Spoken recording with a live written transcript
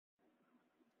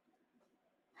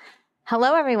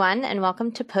Hello, everyone, and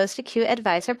welcome to Post-Acute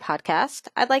Advisor Podcast.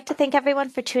 I'd like to thank everyone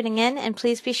for tuning in, and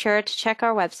please be sure to check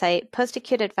our website,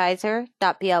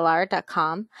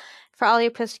 postacuteadvisor.blr.com, for all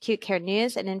your post-acute care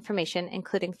news and information,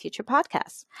 including future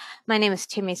podcasts. My name is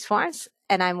Timmy Swartz,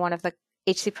 and I'm one of the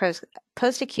HC Pro's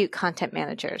post-acute content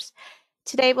managers.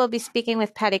 Today, we'll be speaking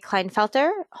with Patty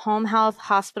Kleinfelter, Home Health,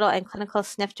 Hospital, and Clinical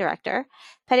SNF Director.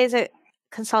 Patty is a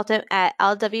consultant at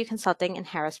LW Consulting in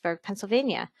Harrisburg,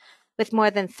 Pennsylvania. With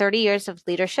more than 30 years of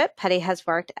leadership, Patty has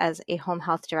worked as a home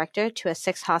health director to a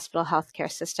 6-hospital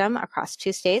healthcare system across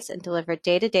 2 states and delivered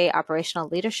day-to-day operational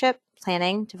leadership,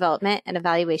 planning, development, and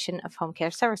evaluation of home care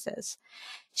services.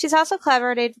 She's also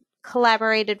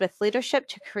collaborated with leadership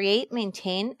to create,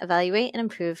 maintain, evaluate, and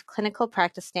improve clinical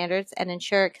practice standards and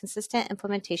ensure consistent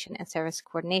implementation and service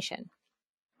coordination.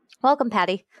 Welcome,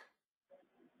 Patty.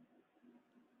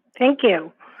 Thank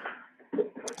you.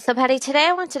 So, Patty, today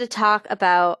I wanted to talk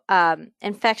about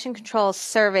infection control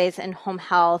surveys in home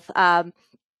health as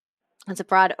a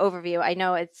broad overview. I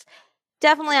know it's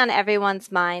definitely on everyone's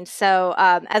mind. So,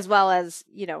 as well as,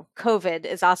 COVID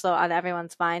is also on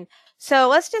everyone's mind. So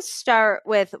let's just start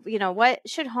with, what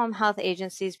should home health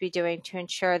agencies be doing to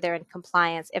ensure they're in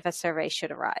compliance if a survey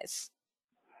should arise?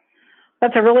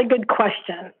 That's a really good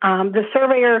question. The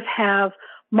surveyors have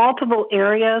multiple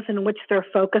areas in which they're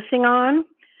focusing on.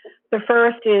 The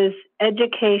first is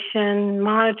education,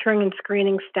 monitoring, and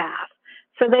screening staff.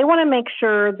 So they want to make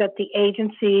sure that the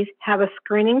agencies have a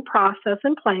screening process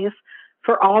in place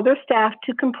for all their staff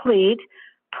to complete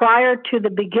prior to the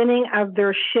beginning of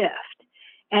their shift.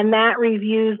 And that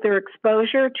reviews their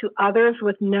exposure to others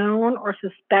with known or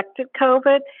suspected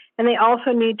COVID. And they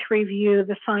also need to review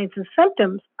the signs and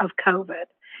symptoms of COVID.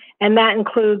 And that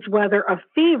includes whether a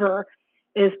fever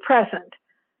is present.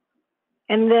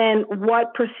 And then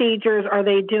what procedures are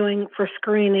they doing for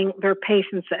screening their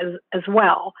patients as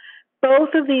well?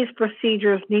 Both of these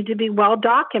procedures need to be well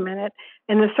documented,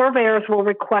 and the surveyors will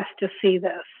request to see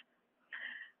this.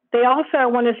 They also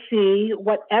want to see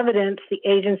what evidence the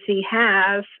agency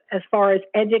has as far as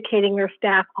educating their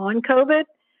staff on COVID.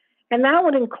 And that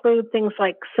would include things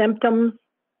like symptoms,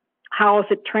 how is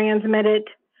it transmitted,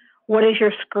 what is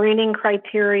your screening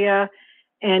criteria,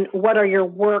 and what are your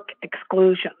work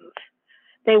exclusions.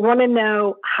 They want to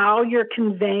know how you're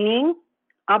conveying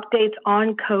updates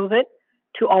on COVID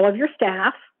to all of your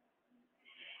staff.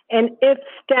 And if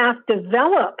staff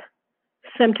develop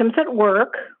symptoms at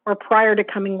work or prior to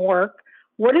coming to work,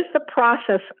 what is the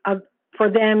process for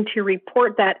them to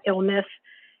report that illness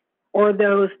or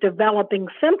those developing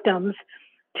symptoms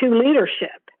to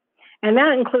leadership? And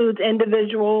that includes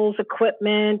individuals,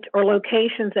 equipment, or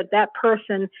locations that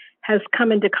person has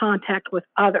come into contact with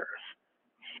others.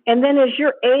 And then is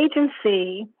your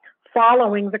agency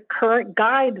following the current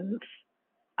guidance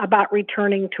about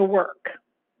returning to work?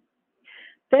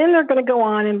 Then they're going to go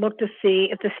on and look to see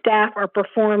if the staff are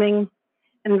performing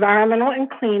environmental and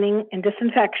cleaning and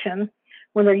disinfection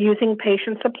when they're using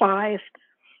patient supplies.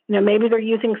 Maybe they're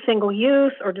using single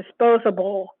use or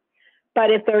disposable,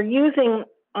 but if they're using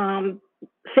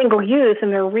single use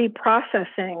and they're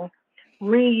reprocessing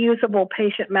reusable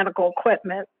patient medical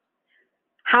equipment,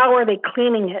 how are they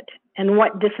cleaning it and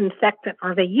what disinfectant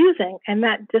are they using? And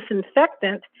that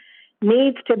disinfectant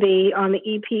needs to be on the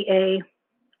EPA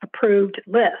approved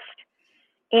list.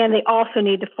 And they also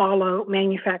need to follow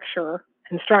manufacturer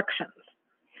instructions.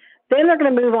 Then they're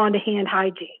going to move on to hand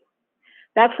hygiene.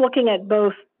 That's looking at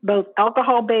both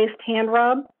alcohol-based hand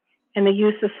rub and the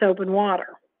use of soap and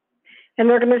water. And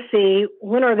they're going to see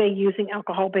when are they using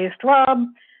alcohol-based rub,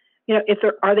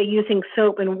 are they using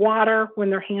soap and water when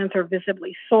their hands are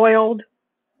visibly soiled?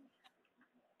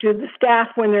 Do the staff,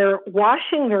 when they're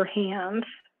washing their hands,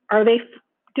 are they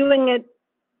doing it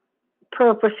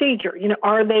per procedure?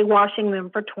 Are they washing them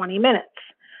for 20 minutes?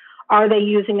 Are they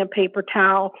using a paper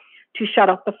towel to shut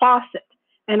off the faucet?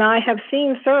 And I have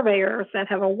seen surveyors that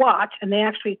have a watch and they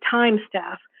actually time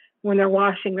staff when they're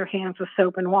washing their hands with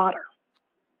soap and water.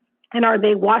 And are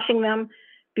they washing them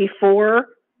before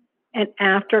and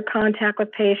after contact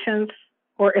with patients,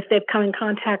 or if they've come in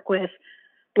contact with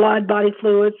blood, body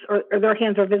fluids, or their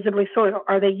hands are visibly soiled,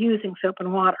 are they using soap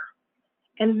and water?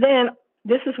 And then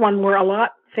this is one where a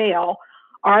lot fail.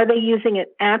 Are they using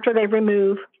it after they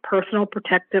remove personal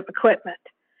protective equipment,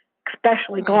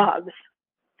 especially gloves?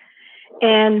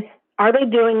 And are they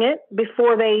doing it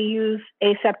before they use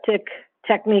aseptic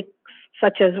techniques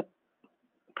such as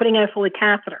putting in a Foley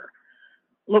catheter,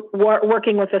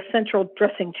 working with a central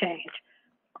dressing change?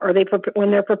 Are they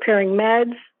when they're preparing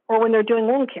meds or when they're doing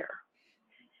wound care?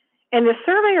 And the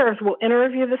surveyors will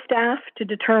interview the staff to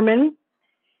determine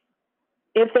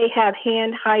if they have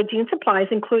hand hygiene supplies,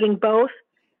 including both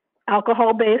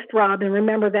alcohol-based rub, and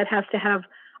remember that has to have,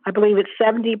 I believe it's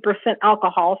 70%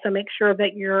 alcohol, so make sure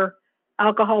that your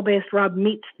alcohol-based rub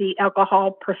meets the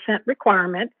alcohol percent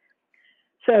requirement.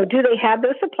 So do they have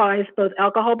those supplies, both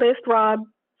alcohol-based rub,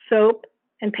 soap,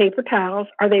 and paper towels?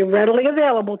 Are they readily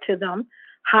available to them?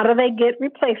 How do they get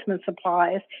replacement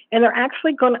supplies? And they're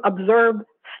actually going to observe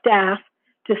staff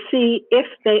to see if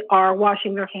they are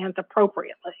washing their hands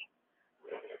appropriately.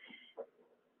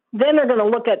 Then they're going to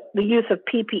look at the use of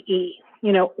PPE.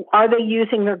 You know, are they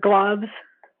using their gloves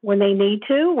when they need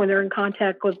to, when they're in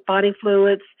contact with body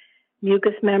fluids,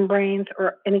 mucous membranes,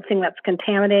 or anything that's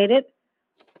contaminated?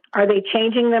 Are they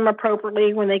changing them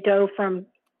appropriately when they go from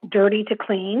dirty to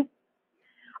clean?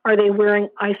 Are they wearing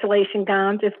isolation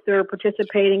gowns if they're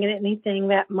participating in anything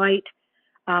that might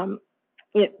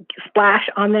splash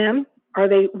on them? Are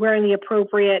they wearing the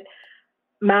appropriate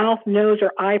mouth, nose,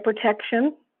 or eye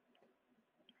protection?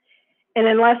 And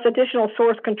unless additional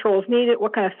source control is needed,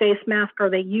 what kind of face mask are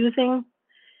they using?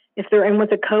 If they're in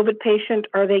with a COVID patient,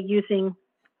 are they using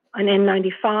an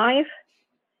N95?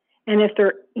 And if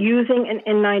they're using an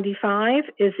N95,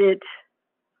 is it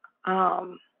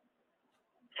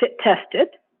fit tested?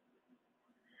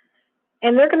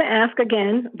 And they're going to ask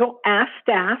again, they'll ask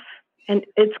staff, and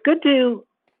it's good to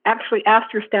actually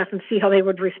ask your staff and see how they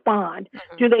would respond.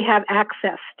 Mm-hmm. Do they have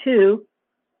access to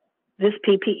this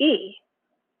PPE?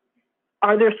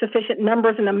 Are there sufficient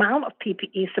numbers and amount of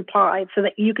PPE supplied so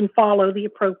that you can follow the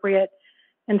appropriate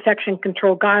infection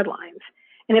control guidelines?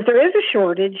 And if there is a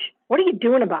shortage, what are you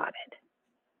doing about it?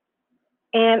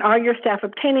 And are your staff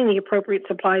obtaining the appropriate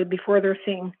supplies before they're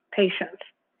seeing patients?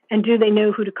 And do they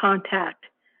know who to contact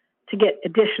to get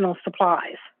additional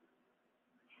supplies?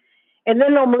 And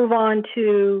then they'll move on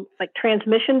to like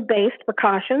transmission-based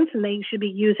precautions, and they should be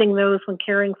using those when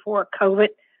caring for COVID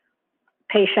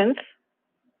patients.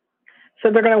 So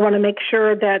they're going to want to make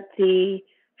sure that the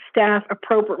staff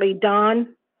appropriately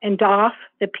don and doff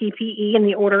the PPE in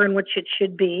the order in which it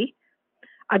should be.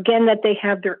 Again, that they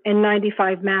have their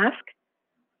N95 mask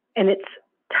and it's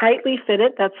tightly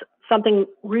fitted. That's something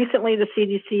recently the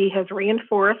CDC has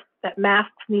reinforced, that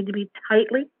masks need to be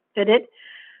tightly fitted.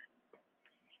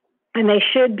 And they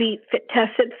should be fit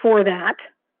tested for that.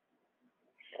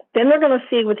 Then they're going to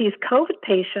see with these COVID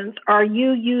patients, are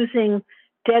you using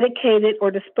dedicated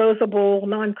or disposable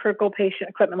non-critical patient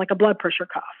equipment like a blood pressure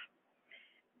cuff?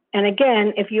 And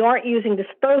again, if you aren't using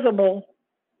disposable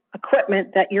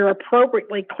equipment, that you're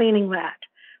appropriately cleaning that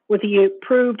with the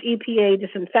approved EPA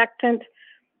disinfectant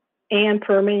and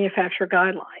per manufacturer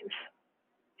guidelines.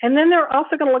 And then they're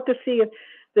also going to look to see if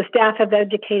the staff have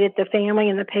educated the family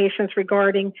and the patients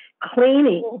regarding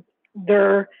cleaning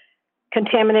their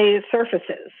contaminated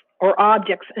surfaces or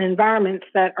objects and environments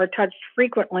that are touched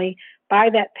frequently by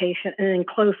that patient and in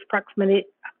close proximity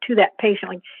to that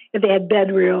patient, like if they had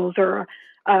bed rails or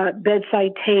a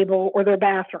bedside table or their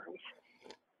bathrooms.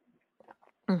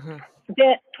 Mm-hmm.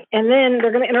 And then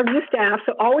they're going to interview staff.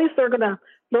 So always they're going to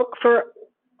look for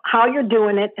how you're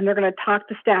doing it, and they're going to talk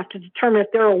to staff to determine if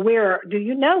they're aware. Do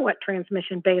you know what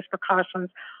transmission-based precautions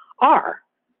are?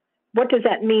 What does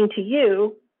that mean to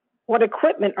you? What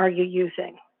equipment are you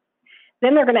using?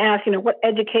 Then they're going to ask, what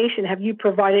education have you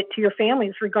provided to your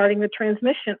families regarding the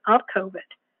transmission of COVID?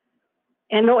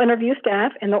 And they'll interview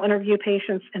staff, and they'll interview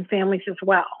patients and families as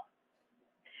well.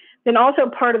 Then also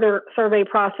part of their survey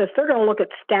process, they're going to look at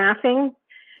staffing,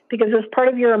 because as part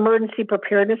of your emergency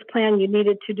preparedness plan, you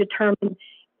needed to determine,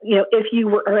 if you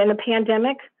were in a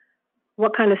pandemic,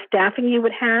 what kind of staffing you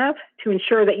would have to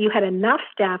ensure that you had enough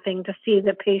staffing to see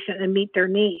the patient and meet their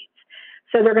needs.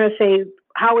 So they're going to say,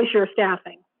 how is your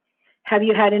staffing? Have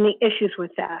you had any issues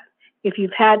with that? If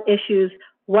you've had issues,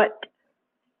 what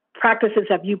practices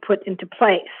have you put into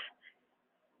place?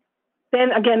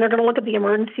 Then again, they're going to look at the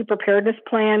emergency preparedness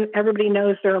plan. Everybody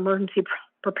knows their emergency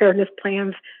preparedness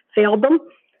plans failed them,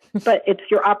 but it's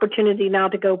your opportunity now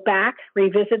to go back,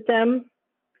 revisit them,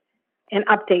 and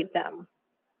update them.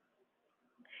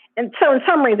 And so in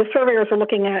summary, the surveyors are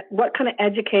looking at what kind of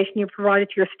education you provided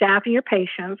to your staff and your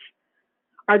patients.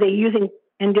 Are they using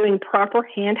and doing proper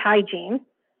hand hygiene?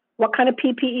 What kind of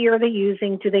PPE are they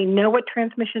using? Do they know what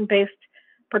transmission-based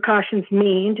precautions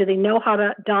mean? Do they know how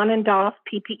to don and doff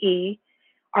PPE?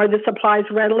 Are the supplies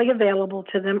readily available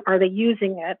to them? Are they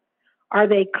using it? Are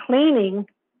they cleaning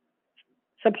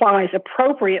supplies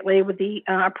appropriately with the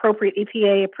appropriate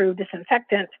EPA-approved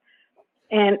disinfectant?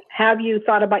 And have you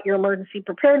thought about your emergency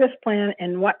preparedness plan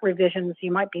and what revisions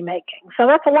you might be making? So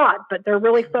that's a lot, but they're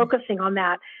really focusing on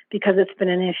that because it's been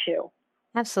an issue.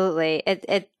 Absolutely.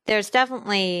 There's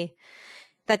definitely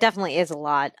That definitely is a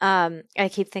lot. I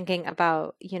keep thinking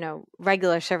about,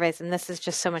 regular surveys, and this is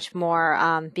just so much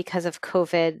more because of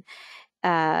COVID.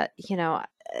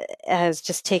 As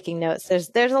just taking notes,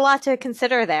 there's a lot to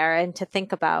consider there and to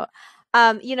think about.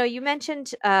 You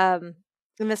mentioned, and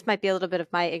this might be a little bit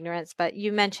of my ignorance, but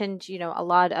you mentioned, a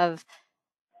lot of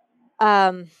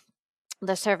um,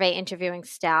 the survey interviewing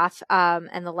staff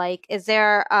and the like. Is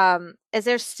there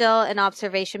still an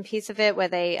observation piece of it where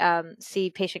they see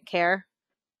patient care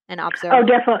and observe? Oh,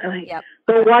 definitely. Yep.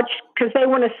 They'll watch because they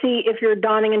want to see if you're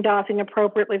donning and doffing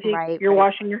appropriately, if you're Right.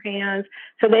 washing your hands.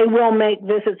 So they will make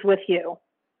visits with you.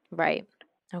 Right.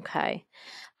 Okay.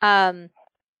 Um,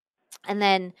 and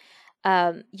then,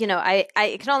 I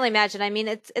can only imagine. I mean,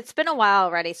 it's been a while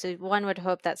already, so one would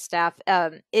hope that staff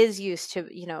is used to,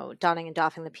 donning and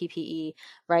doffing the PPE,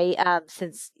 right?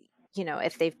 Since,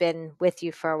 if they've been with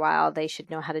you for a while, they should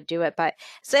know how to do it. But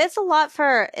so it's a lot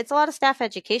of staff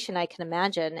education, I can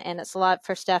imagine, and it's a lot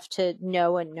for staff to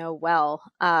know and know well.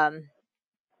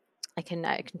 I can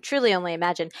truly only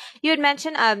imagine. You had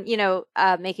mentioned,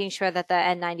 making sure that the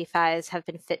N95s have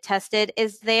been fit tested.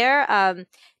 Does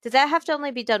that have to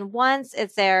only be done once? Do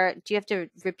you have to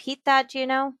repeat that? Do you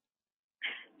know?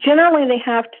 Generally, they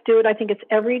have to do it, I think it's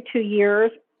every 2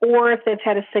 years, or if they've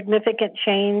had a significant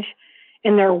change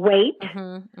in their weight,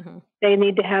 they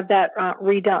need to have that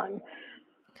redone.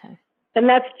 Okay. And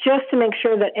that's just to make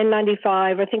sure that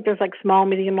N95, I think there's like small,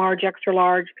 medium, large, extra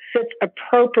large, fits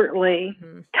appropriately,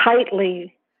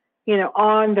 tightly,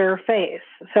 on their face.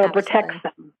 So it protects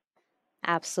them.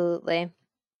 Absolutely.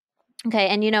 Okay.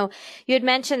 And, you had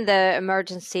mentioned the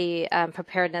emergency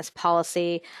preparedness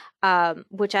policy,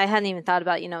 which I hadn't even thought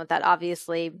about, that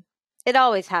obviously it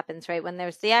always happens, right? When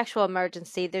there's the actual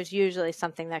emergency, there's usually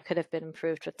something that could have been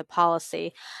improved with the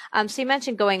policy. So you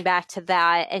mentioned going back to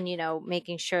that and,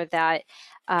 making sure that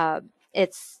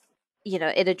it's,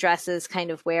 it addresses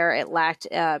kind of where it lacked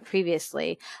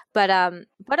previously. But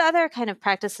what other kind of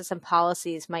practices and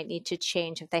policies might need to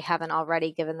change if they haven't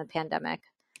already, given the pandemic?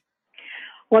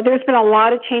 Well, there's been a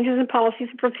lot of changes in policies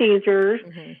and procedures,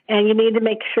 and you need to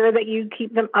make sure that you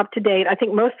keep them up to date. I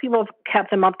think most people have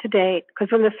kept them up to date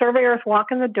because when the surveyors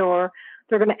walk in the door,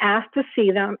 they're going to ask to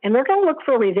see them, and they're going to look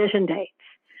for revision dates.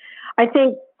 I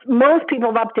think most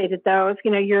people have updated those.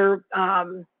 Your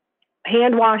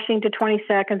hand washing to 20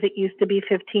 seconds. It used to be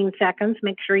 15 seconds.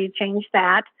 Make sure you change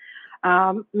that.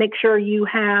 Make sure you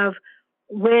have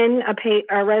when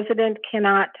a resident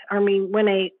when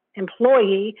a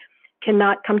employee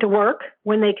cannot come to work,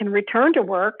 when they can return to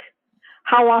work,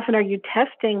 how often are you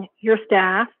testing your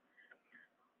staff?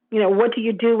 What do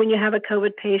you do when you have a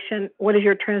COVID patient? What is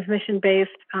your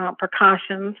transmission-based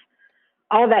precautions?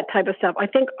 All that type of stuff, I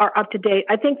think, are up to date.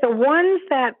 I think the ones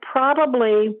that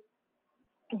probably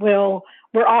we're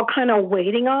all kind of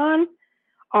waiting on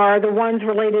are the ones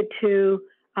related to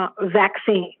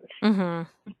vaccines.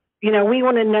 We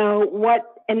want to know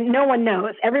and no one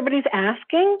knows. Everybody's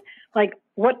asking, like,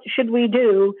 what should we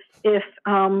do if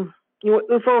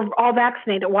we're all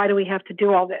vaccinated? Why do we have to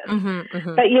do all this?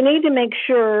 But you need to make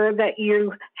sure that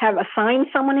you have assigned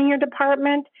someone in your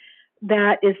department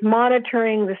that is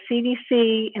monitoring the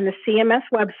CDC and the CMS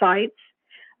websites.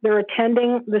 They're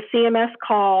attending the CMS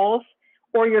calls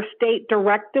or your state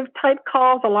directive type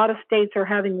calls. A lot of states are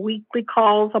having weekly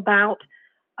calls about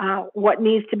what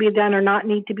needs to be done or not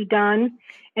need to be done.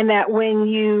 And that when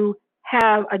you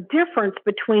have a difference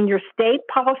between your state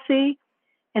policy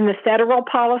and the federal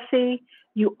policy,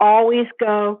 you always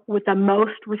go with the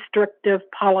most restrictive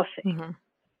policy.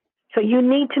 So you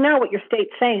need to know what your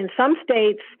state's saying. Some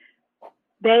states,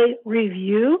 they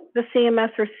review the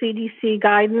CMS or CDC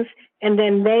guidance, and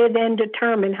then they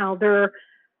determine how their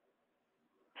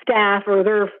staff or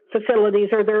their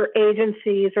facilities or their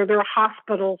agencies or their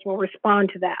hospitals will respond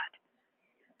to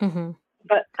that.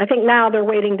 But I think now they're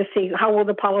waiting to see how will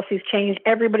the policies change.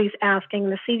 Everybody's asking.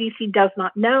 The CDC does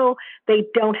not know. They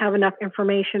don't have enough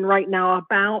information right now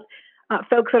about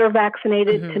folks that are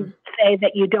vaccinated to say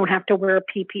that you don't have to wear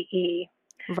PPE.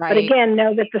 But again,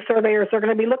 know that the surveyors are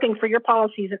going to be looking for your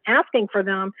policies and asking for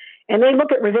them. And they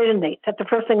look at revision dates. That's the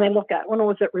first thing they look at. When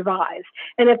was it revised?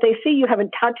 And if they see you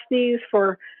haven't touched these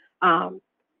for 10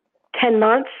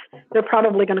 months, they're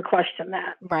probably going to question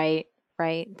that. Right.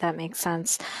 That makes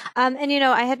sense. And,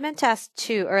 I had meant to ask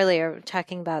too earlier,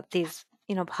 talking about these,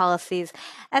 policies.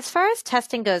 As far as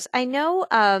testing goes, I know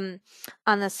on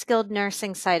the skilled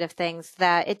nursing side of things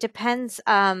that it depends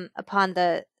upon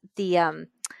the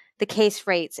case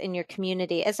rates in your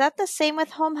community. Is that the same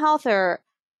with home health or?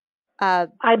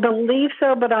 I believe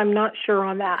so, but I'm not sure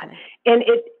on that. And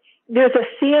there's a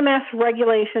CMS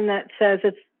regulation that says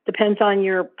it depends on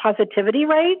your positivity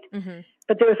rate.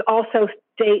 but there's also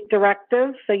state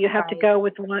directives, so you have to Right. go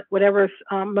with whatever's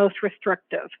most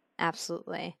restrictive.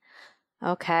 Absolutely.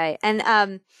 Okay.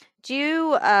 And do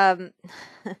you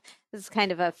this is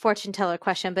kind of a fortune teller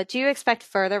question, but do you expect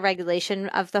further regulation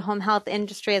of the home health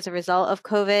industry as a result of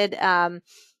COVID,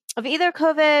 of either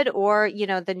COVID or,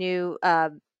 the new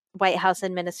White House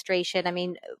administration? I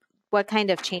mean, what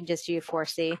kind of changes do you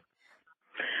foresee?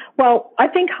 Well, I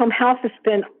think home health has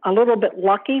been a little bit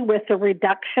lucky with the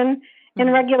reduction in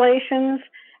Mhm. regulations,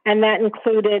 and that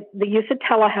included the use of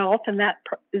telehealth and that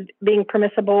being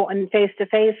permissible in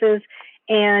face-to-faces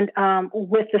and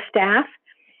with the staff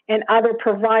and other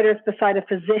providers beside a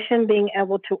physician being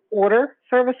able to order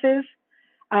services.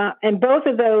 And both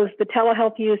of those, the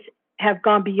telehealth use, have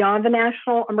gone beyond the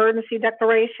national emergency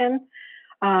declaration.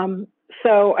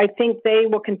 So I think they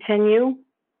will continue.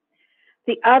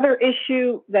 The other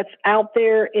issue that's out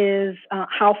there is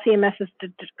how CMS is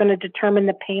going to determine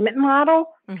the payment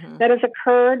model that has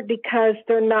occurred, because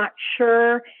they're not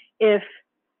sure if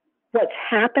what's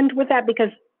happened with that, because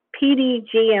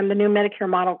PDGM, the new Medicare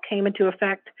model, came into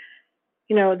effect,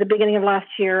 the beginning of last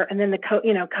year, and then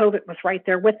COVID was right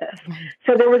there with us.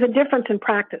 So there was a difference in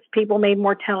practice. People made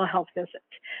more telehealth visits.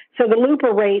 So the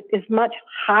LUPA rate is much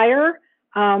higher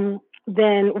than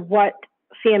what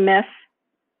CMS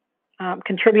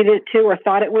contributed to or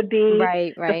thought it would be.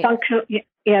 Right.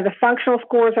 The functional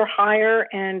scores are higher,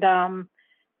 and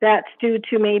that's due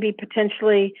to maybe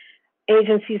potentially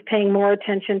agencies paying more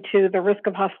attention to the risk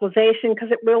of hospitalization,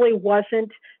 because it really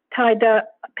wasn't tied to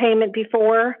payment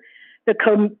before. The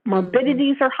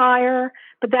comorbidities are higher,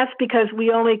 but that's because we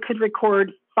only could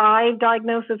record 5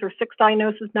 diagnoses or 6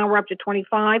 diagnoses. Now we're up to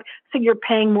 25. So you're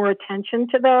paying more attention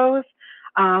to those.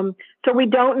 So we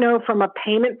don't know from a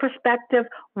payment perspective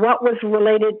what was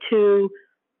related to,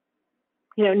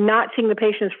 not seeing the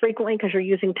patients frequently because you're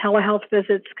using telehealth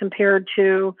visits compared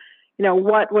to,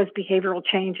 what was behavioral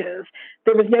changes.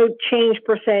 There was no change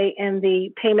per se in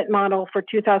the payment model for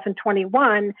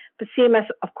 2021, but CMS,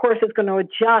 of course, is going to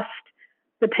adjust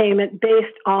the payment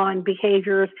based on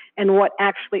behaviors and what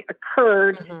actually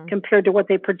occurred compared to what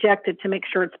they projected to make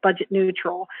sure it's budget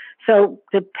neutral. So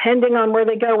depending on where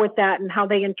they go with that and how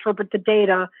they interpret the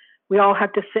data, we all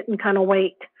have to sit and kind of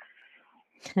wait.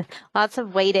 Lots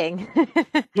of waiting.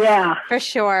 Yeah. For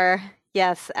sure.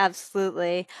 Yes,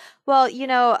 absolutely. Well,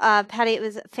 Patty, it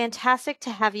was fantastic to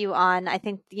have you on. I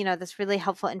think, this really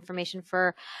helpful information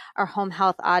for our home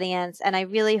health audience. And I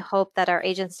really hope that our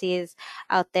agencies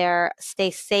out there stay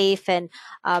safe and,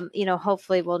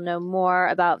 hopefully we'll know more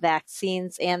about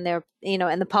vaccines and their,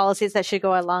 and the policies that should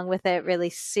go along with it really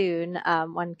soon.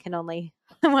 One can only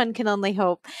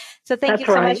hope. So thank you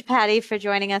so much, Patty, for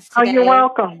joining us today. Oh, you're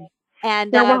welcome.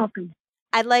 And you're welcome.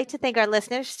 I'd like to thank our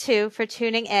listeners too for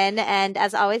tuning in. And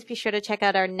as always, be sure to check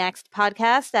out our next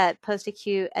podcast at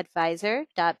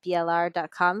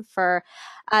postacuteadvisor.blr.com for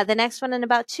the next one in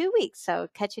about 2 weeks. So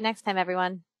catch you next time,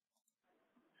 everyone.